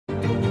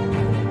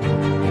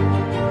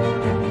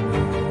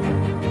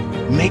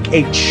make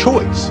a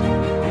choice.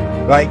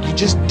 Like, you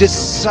just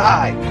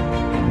decide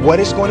what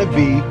it's going to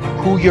be,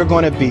 who you're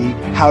going to be,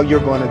 how you're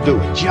going to do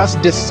it.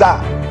 Just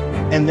decide.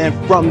 And then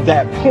from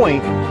that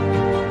point,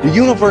 the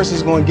universe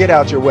is going to get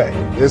out your way.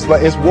 It's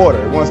like, it's water.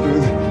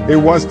 It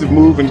wants to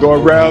move and go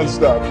around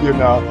stuff, you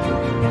know.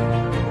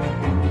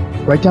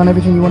 Write down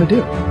everything you want to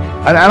do.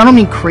 I don't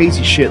mean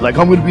crazy shit like,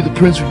 I'm going to be the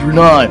Prince of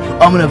Brunei,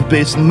 I'm going to have a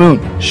base in the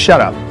moon.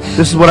 Shut up.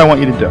 This is what I want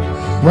you to do.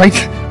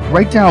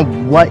 Write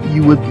down what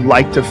you would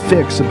like to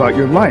fix about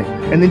your life.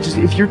 And then just,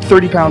 if you're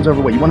 30 pounds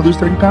overweight, you want to lose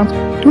 30 pounds?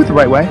 Do it the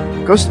right way.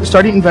 Go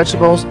start eating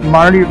vegetables,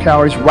 monitor your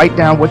calories, write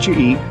down what you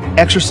eat,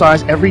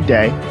 exercise every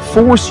day,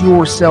 force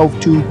yourself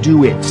to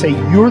do it. Say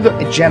you're the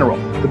general.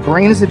 The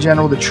brain is the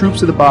general, the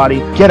troops of the body.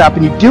 Get up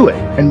and you do it.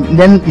 And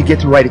then you get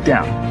to write it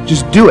down.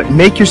 Just do it.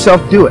 Make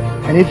yourself do it.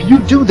 And if you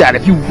do that,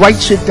 if you write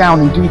shit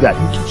down and do that,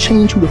 you can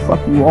change who the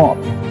fuck you are.